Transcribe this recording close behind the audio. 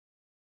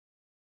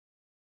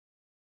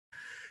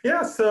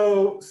Yeah,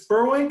 so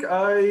Spurwink,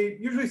 I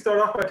usually start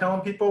off by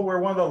telling people we're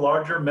one of the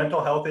larger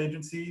mental health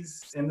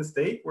agencies in the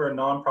state. We're a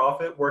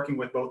nonprofit working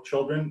with both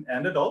children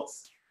and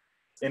adults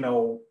in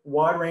a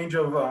wide range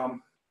of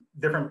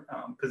different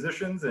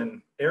positions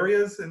and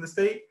areas in the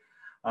state.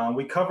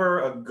 We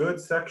cover a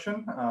good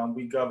section.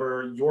 We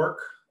cover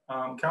York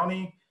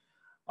County.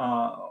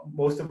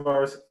 Most of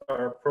our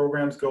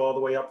programs go all the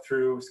way up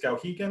through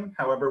Skowhegan.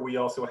 However, we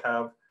also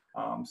have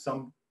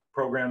some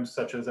programs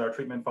such as our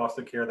treatment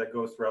foster care that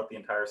goes throughout the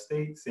entire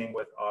state. Same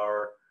with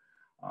our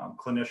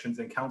clinicians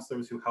and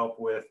counselors who help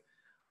with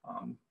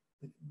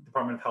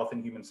Department of Health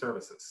and Human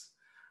Services.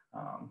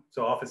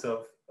 So Office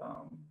of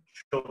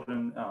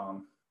Children,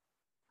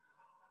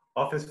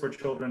 Office for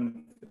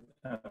Children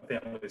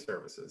Family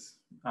Services.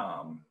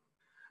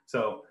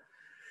 So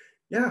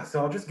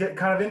I'll just get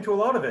kind of into a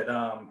lot of it.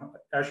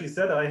 As she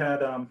said,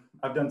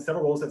 I've done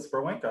several roles at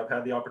Spurwink. I've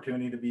had the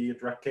opportunity to be a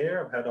direct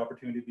care. I've had the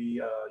opportunity to be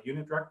a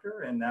unit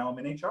director, and now I'm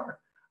in HR.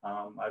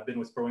 I've been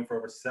with Spurwink for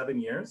over 7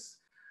 years,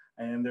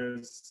 and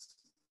there's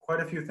quite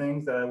a few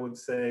things that I would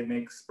say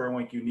make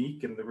Spurwink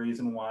unique and the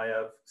reason why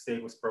I've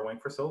stayed with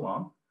Spurwink for so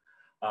long.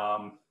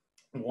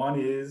 One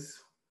is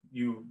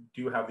you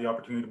do have the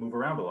opportunity to move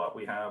around a lot.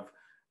 We have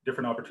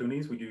different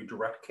opportunities. We do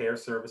direct care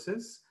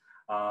services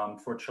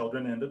for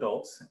children and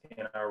adults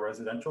in our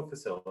residential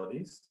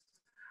facilities.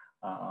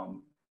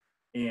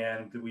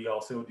 And we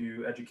also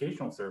do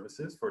educational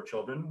services for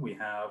children. We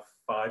have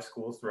 5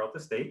 schools throughout the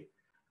state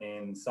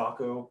in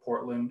Saco,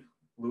 Portland,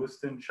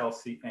 Lewiston,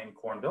 Chelsea, and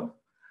Cornville.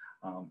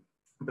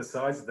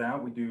 Besides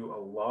that, we do a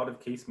lot of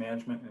case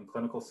management and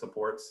clinical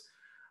supports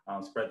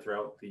spread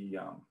throughout the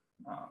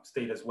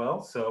state as well.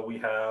 So we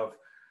have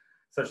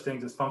such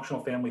things as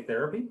functional family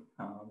therapy.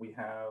 We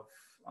have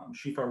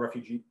Shifa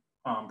refugee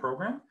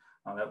program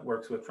that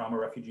works with trauma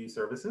refugee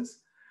services.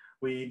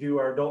 We do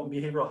our adult and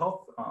behavioral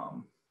health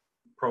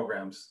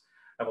programs.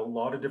 Have a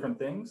lot of different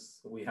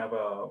things. We have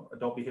a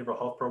adult behavioral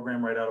health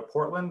program right out of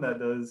Portland that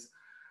does,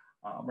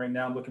 right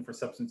now I'm looking for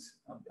substance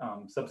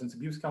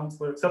use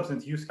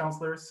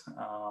counselors.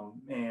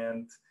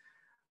 And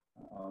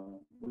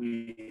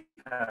we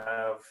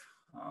have,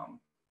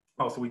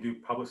 also we do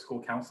public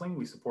school counseling.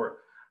 We support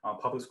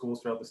public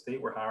schools throughout the state.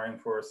 We're hiring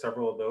for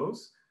several of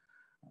those.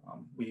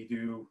 We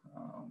do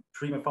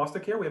treatment foster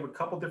care. We have a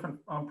couple different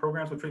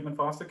programs with treatment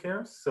foster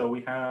care. So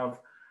we have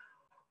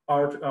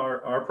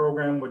our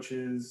program, which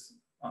is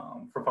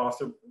for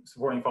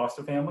supporting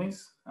foster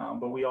families,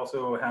 but we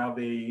also have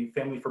a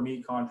Family for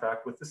Me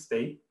contract with the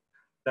state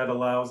that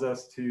allows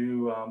us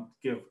to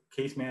give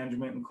case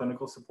management and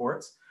clinical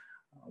supports.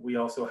 We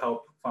also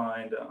help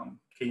find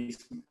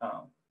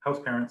house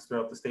parents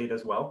throughout the state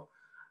as well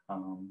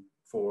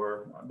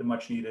for the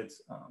much needed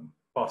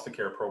foster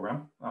care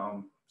program.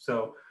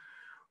 So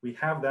we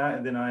have that,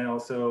 and then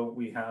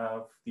we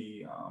have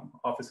the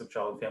Office of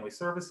Child and Family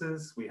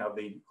Services. We have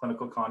the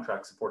clinical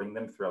contract supporting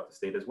them throughout the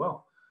state as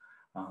well.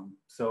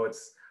 So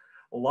it's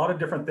a lot of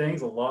different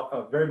things, a lot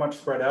of very much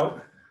spread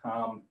out.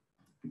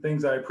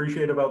 Things I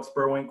appreciate about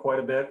Spurwink quite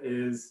a bit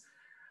is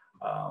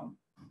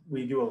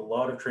we do a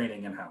lot of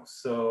training in-house.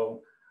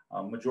 So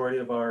majority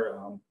of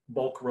our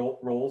bulk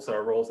roles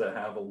are roles that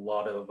have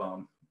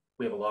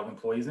we have a lot of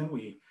employees in.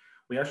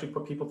 We actually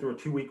put people through a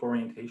 2-week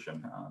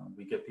orientation.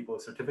 We get people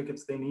the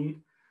certificates they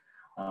need.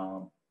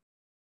 And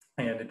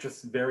it's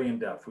just very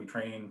in-depth. We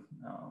train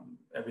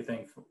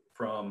everything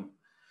from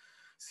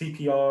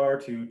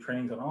CPR to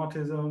trainings on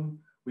autism.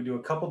 We do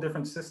a couple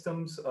different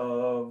systems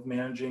of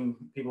managing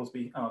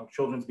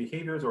children's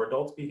behaviors or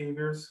adults'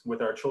 behaviors.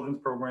 With our children's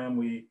program,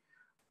 we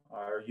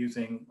are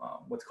using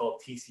what's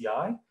called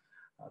TCI,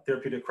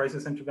 Therapeutic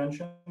Crisis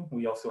Intervention.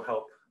 We also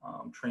help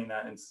train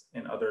that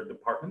in other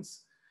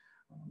departments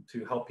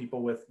to help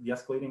people with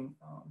de-escalating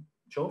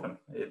children.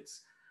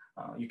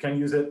 You can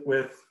use it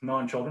with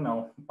non-children.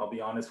 I'll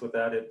be honest with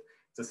that.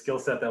 It's a skill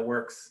set that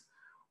works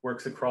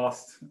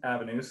across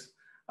avenues,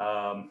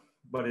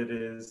 but it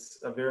is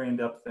a very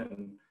in-depth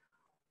and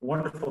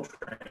wonderful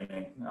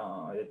training.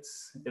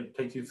 It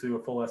takes you through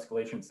a full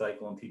escalation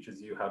cycle and teaches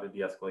you how to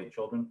de-escalate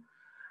children.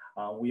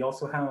 We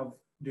also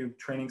do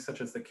training such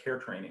as the care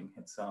training.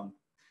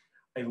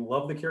 I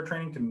love the care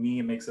training. To me,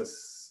 it makes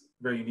us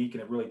very unique,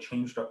 and it really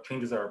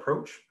changes our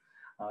approach.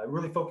 It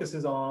really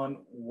focuses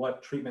on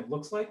what treatment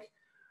looks like,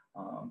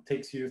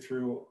 takes you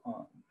through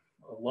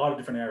a lot of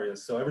different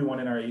areas. So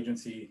everyone in our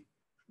agency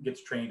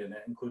gets trained in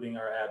it, including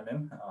our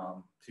admin,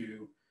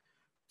 to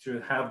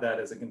have that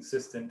as a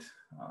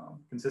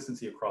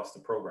consistency across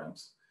the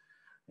programs.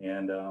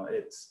 And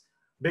it's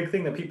a big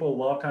thing that people a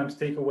lot of times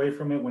take away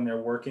from it when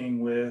they're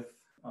working with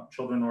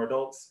children or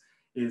adults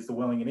is the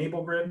Willing and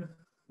Able grid,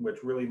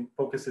 which really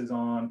focuses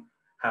on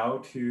how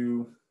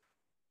to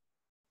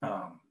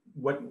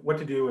what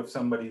to do if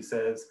somebody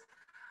says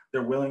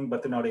they're willing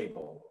but they're not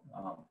able.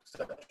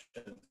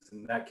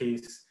 In that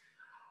case,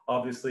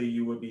 obviously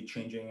you would be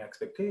changing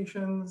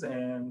expectations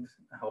and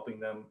helping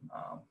them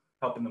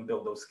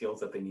build those skills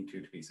that they need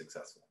to be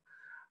successful.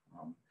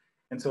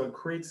 And so it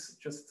creates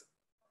just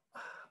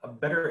a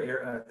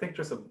better, I think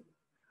just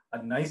a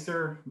a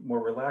nicer,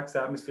 more relaxed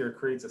atmosphere. It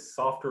creates a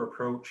softer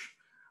approach,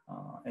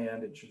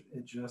 and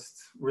it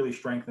just really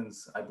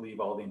strengthens, I believe,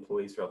 all the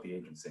employees throughout the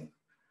agency.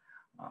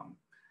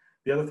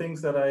 The other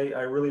things that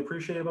I really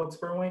appreciate about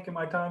Spurwink in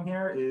my time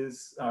here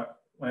is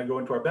when I go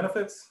into our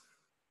benefits,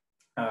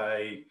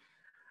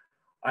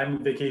 I'm a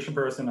vacation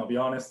person, I'll be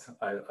honest.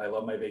 I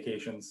love my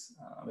vacations,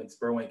 and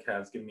Spurwink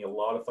has given me a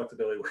lot of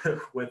flexibility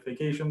with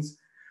vacations,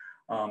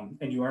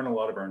 and you earn a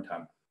lot of earn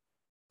time.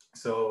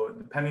 So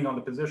depending on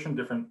the position,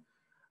 different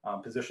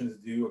positions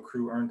do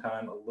accrue earn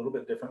time a little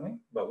bit differently,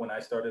 but when I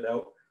started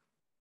out,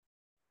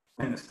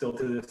 and still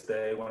to this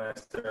day, when I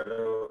started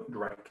out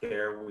direct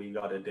care, we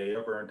got a day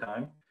of earn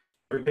time.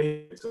 Every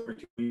day, so every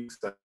 2 weeks,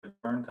 I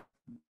earn time,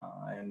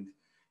 and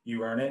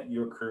you earn it,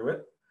 you accrue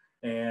it,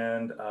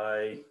 and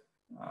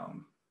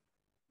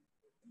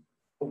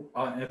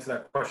I'll answer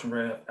that question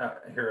right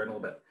here in a little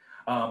bit.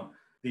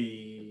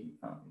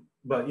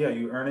 But yeah,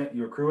 you earn it,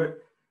 you accrue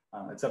it.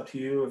 It's up to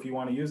you if you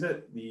want to use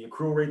it. The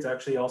accrual rates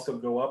actually also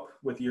go up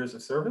with years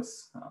of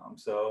service.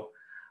 So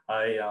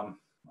I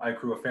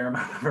accrue a fair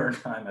amount of earn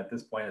time at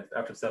this point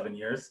after 7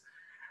 years.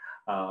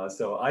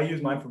 So I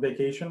use mine for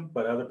vacation,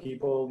 but other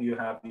people, you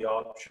have the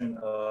option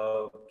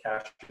of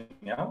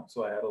cashing out.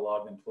 So I had a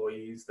lot of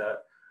employees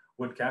that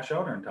would cash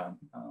out earn time.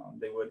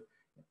 They would,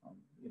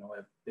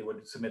 they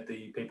would submit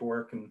the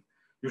paperwork and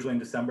usually in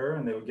December,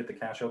 and they would get the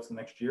cash outs the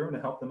next year and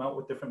to help them out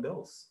with different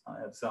bills. I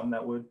had some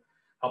that would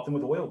help them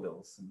with oil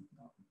bills. And,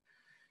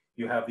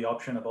 you have the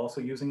option of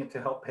also using it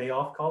to help pay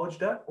off college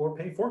debt or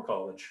pay for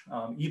college,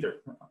 either.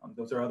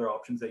 Those are other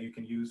options that you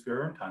can use your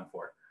earn time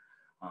for.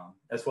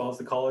 As well as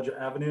the college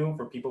avenue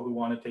for people who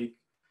want to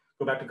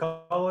go back to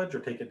college or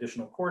take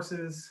additional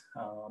courses.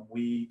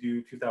 We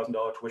do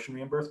 $2,000 tuition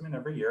reimbursement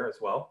every year as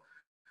well.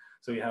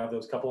 So you have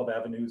those couple of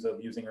avenues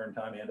of using earn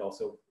time and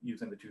also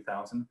using the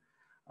 $2,000.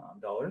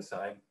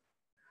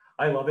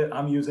 I love it.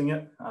 I'm using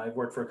it. I've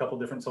worked for a couple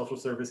different social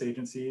service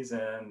agencies,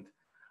 and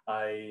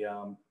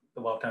a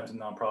lot of times in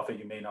nonprofit,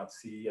 you may not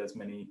see as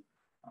many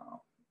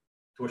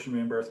tuition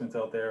reimbursements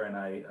out there, and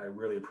I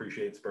really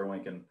appreciate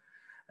Spurwink, and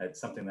it's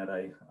something that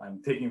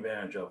I'm taking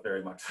advantage of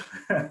very much.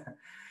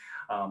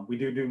 We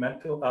do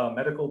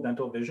medical,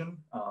 dental, vision.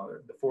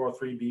 The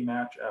 403B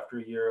match after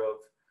a year of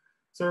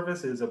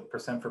service is a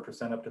percent for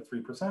percent up to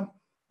 3%.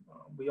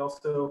 We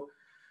also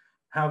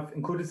have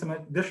included some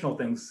additional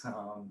things.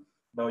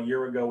 About a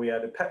year ago, we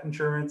added pet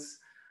insurance,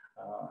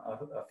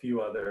 a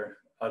few other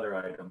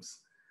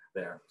items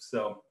there.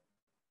 So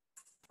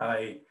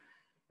I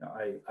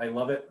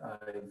love it.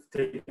 I've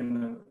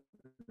taken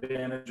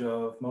advantage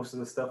of most of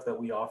the stuff that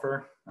we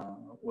offer,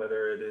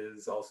 whether it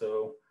is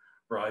also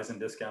Verizon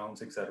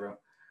discounts, etc.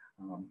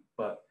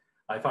 But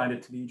I find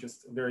it to be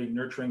just a very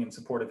nurturing and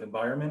supportive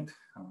environment.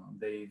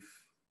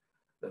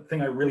 The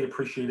thing I really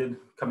appreciated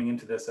coming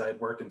into this, I had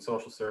worked in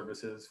social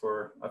services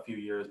for a few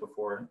years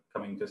before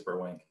coming to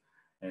Spurwink,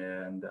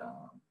 and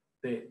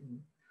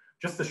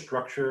just the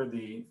structure,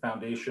 the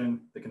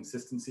foundation, the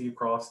consistency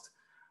across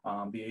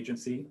the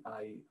agency,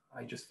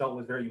 I just felt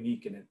was very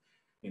unique, and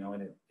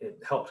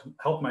it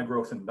helped my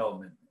growth and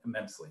development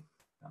immensely.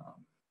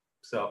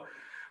 So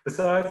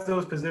besides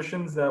those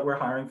positions that we're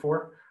hiring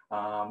for,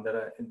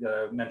 that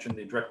I mentioned,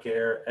 the direct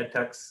care, ed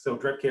techs. So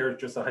direct care is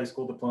just a high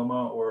school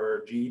diploma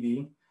or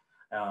GED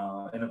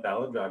and a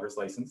valid driver's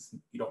license.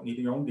 You don't need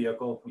your own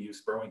vehicle. We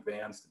use Spurwink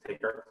vans to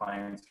take our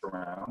clients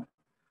around.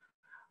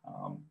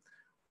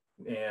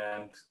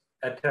 And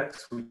ed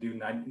techs, you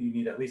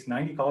need at least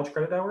 90 college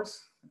credit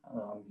hours.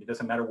 It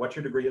doesn't matter what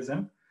your degree is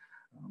in,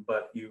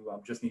 but you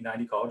just need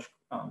 90 college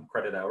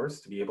credit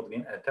hours to be able to be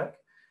an ed tech.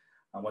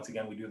 Once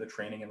again, we do the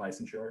training and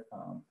licensure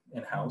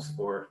in-house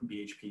for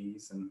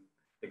BHPs and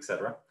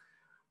etc.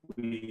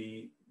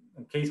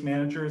 Case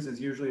managers is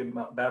usually a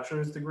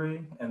bachelor's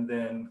degree, and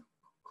then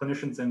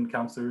clinicians and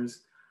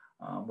counselors,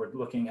 we're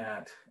looking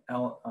at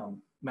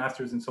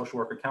masters in social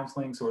worker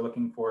counseling. So we're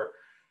looking for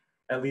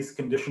at least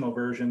conditional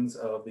versions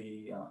of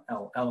the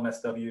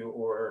LMSW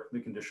or the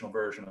conditional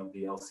version of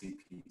the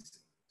LCPs.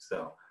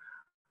 So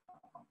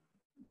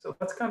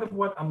that's kind of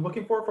what I'm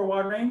looking for a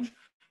wide range.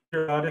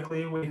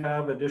 Periodically, we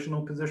have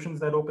additional positions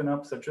that open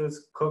up, such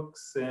as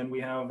cooks, and we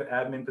have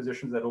admin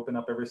positions that open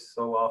up every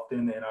so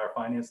often in our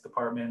finance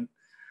department,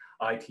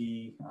 IT.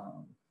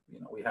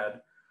 We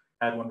had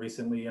one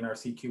recently in our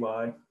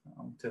CQI.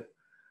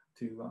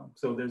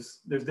 So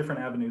there's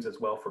different avenues as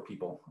well for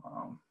people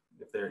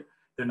if they're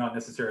not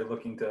necessarily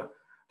looking to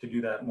do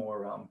that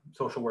more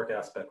social work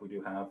aspect. We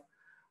do have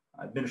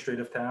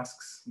administrative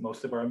tasks.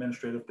 Most of our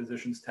administrative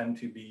positions tend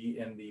to be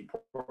in the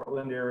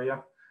Portland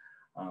area.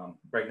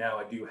 Right now,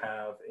 I do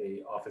have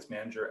a office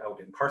manager out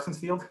in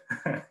Parsonsfield.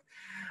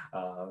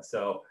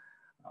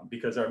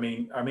 Because our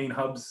main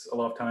hubs a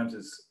lot of times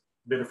is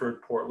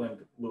Biddeford,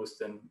 Portland,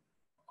 Lewiston,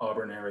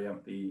 Auburn area,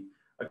 the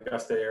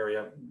Augusta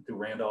area, the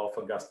Randolph,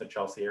 Augusta,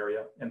 Chelsea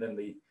area, and then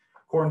the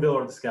Cornville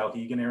or the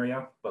Skowhegan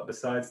area. But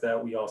besides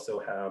that, we also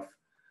have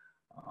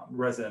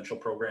residential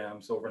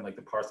programs over in like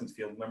the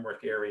Parsonsfield,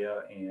 Limerick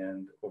area,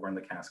 and over in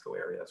the Casco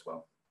area as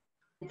well.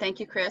 Thank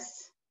you,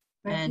 Chris.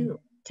 Thank you.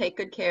 Take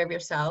good care of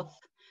yourself.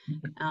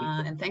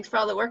 And thanks for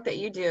all the work that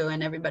you do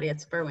and everybody at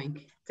Spurwink.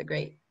 It's a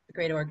great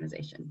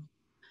organization.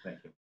 Thank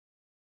you.